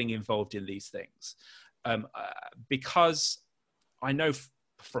or getting involved in these things? Because I know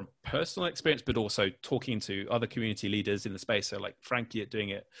from personal experience, but also talking to other community leaders in the space, so like Frankie doing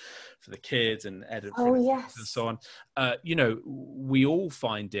it for the kids and Ed and so on, you know, we all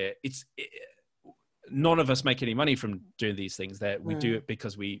find none of us make any money from doing these things. That we do it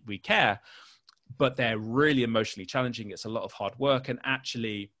because we care, but they're really emotionally challenging. It's a lot of hard work, and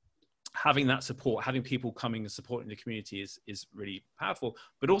actually having that support, having people coming and supporting the community is really powerful.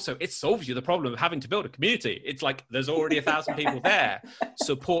 But also it solves you the problem of having to build a community. It's like there's already 1,000 people there.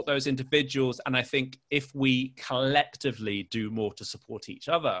 Support those individuals. And I think if we collectively do more to support each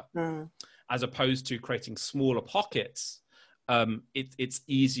other, as opposed to creating smaller pockets, it's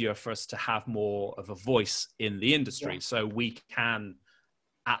easier for us to have more of a voice in the industry. So we can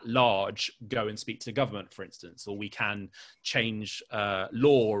at large go and speak to government, for instance, or we can change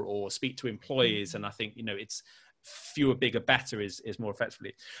law or speak to employees. And I think, you know, it's fewer, bigger, better is more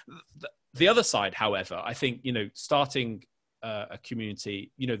effectively. The other side, however, I think, you know, starting a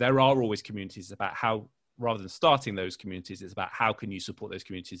community, you know, there are always communities about how, rather than starting those communities, it's about how can you support those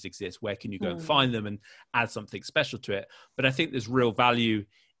communities exist? Where can you go and find them and add something special to it? But I think there's real value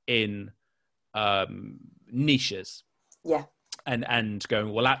in niches. Yeah. And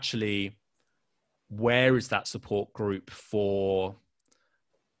going, well, actually, where is that support group for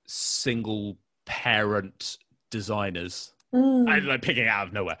single parent designers? I'm like picking it out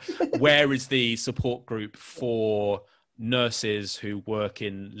of nowhere. Where is the support group for nurses who work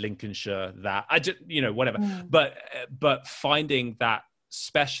in Lincolnshire? That I just, whatever. But finding that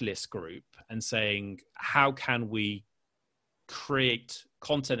specialist group and saying, how can we create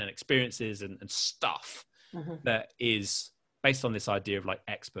content and experiences and stuff that is based on this idea of like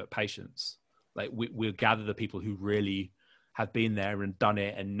expert patients. Like we'll gather the people who really have been there and done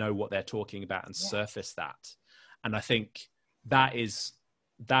it and know what they're talking about and surface that. And I think that is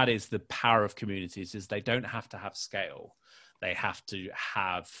the power of communities, is they don't have to have scale. They have to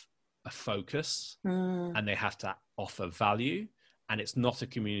have a focus and they have to offer value. And it's not a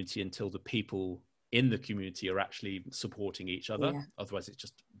community until the people in the community are actually supporting each other. Yeah. Otherwise it's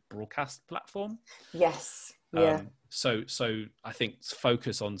just a broadcast platform. Yes. Yeah. So I think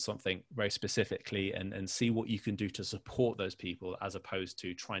focus on something very specifically and see what you can do to support those people, as opposed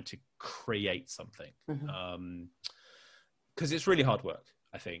to trying to create something. Because it's really hard work,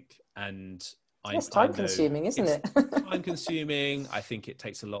 I think. And it's time consuming, isn't it? Time consuming. I think it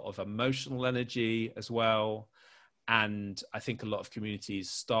takes a lot of emotional energy as well. And I think a lot of communities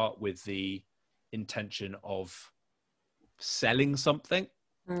start with the intention of selling something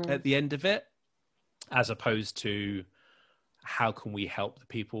at the end of it, as opposed to how can we help the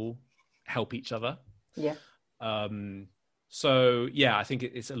people help each other. Yeah. So yeah, I think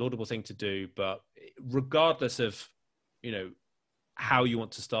it's a laudable thing to do, but regardless of, how you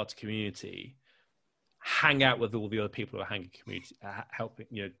want to start a community, hang out with all the other people who are helping,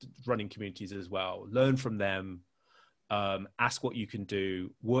 running communities as well. Learn from them. Ask what you can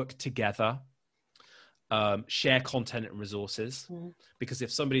do. Work together. Share content and resources, because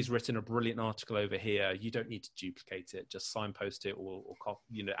if somebody's written a brilliant article over here, you don't need to duplicate it. Just signpost it or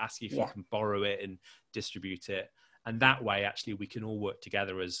ask if you can borrow it and distribute it. And that way, actually, we can all work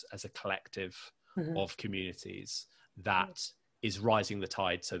together as a collective of communities that is rising the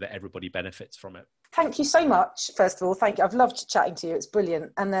tide so that everybody benefits from it. Thank you so much. First of all, thank you. I've loved chatting to you. It's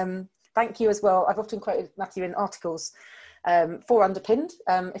brilliant. And thank you as well. I've often quoted Matthew in articles for Underpinned,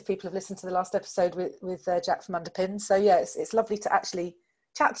 if people have listened to the last episode with Jack from Underpinned. So yeah, it's lovely to actually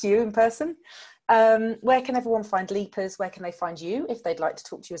chat to you in person. Where can everyone find Leapers? Where can they find you if they'd like to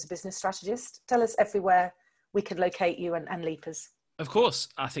talk to you as a business strategist? Tell us everywhere we can locate you and Leapers. Of course,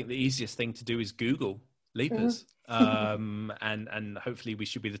 I think the easiest thing to do is Google Leapers. And hopefully we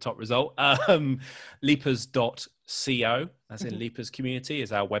should be the top result. Leapers.co, as in Leapers Community,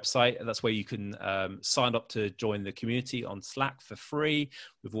 is our website. That's where you can sign up to join the community on Slack for free.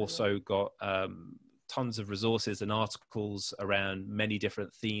 We've also got tons of resources and articles around many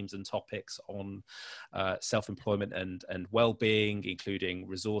different themes and topics on self-employment and well-being, including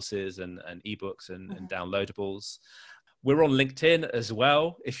resources and ebooks and downloadables. We're on LinkedIn as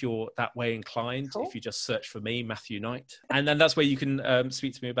well, if you're that way inclined. Cool. If you just search for me, Matthew Knight. And then that's where you can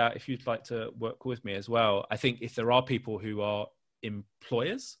speak to me about if you'd like to work with me as well. I think if there are people who are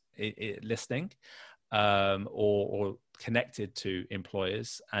employers listening or connected to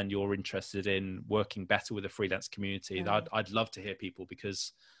employers, and you're interested in working better with a freelance community, I'd love to hear people,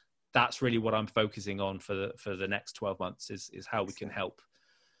 because that's really what I'm focusing on for the next 12 months is how we can help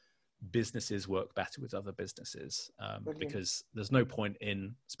businesses work better with other businesses, because there's no point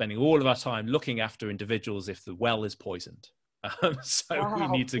in spending all of our time looking after individuals if the well is poisoned. We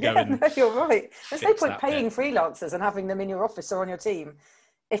need to go and you're right. There's no point paying freelancers and having them in your office or on your team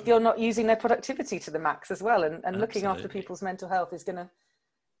if you're not using their productivity to the max as well, and looking after people's mental health is gonna,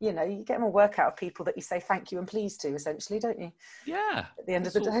 you get more work out of people that you say thank you and please to, essentially, don't you? Yeah, at the end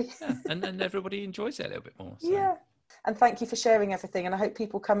of the day. And everybody enjoys it a little bit more, so. Yeah. And thank you for sharing everything. And I hope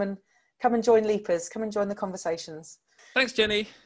people come and join Leapers, come and join the conversations. Thanks, Jenny.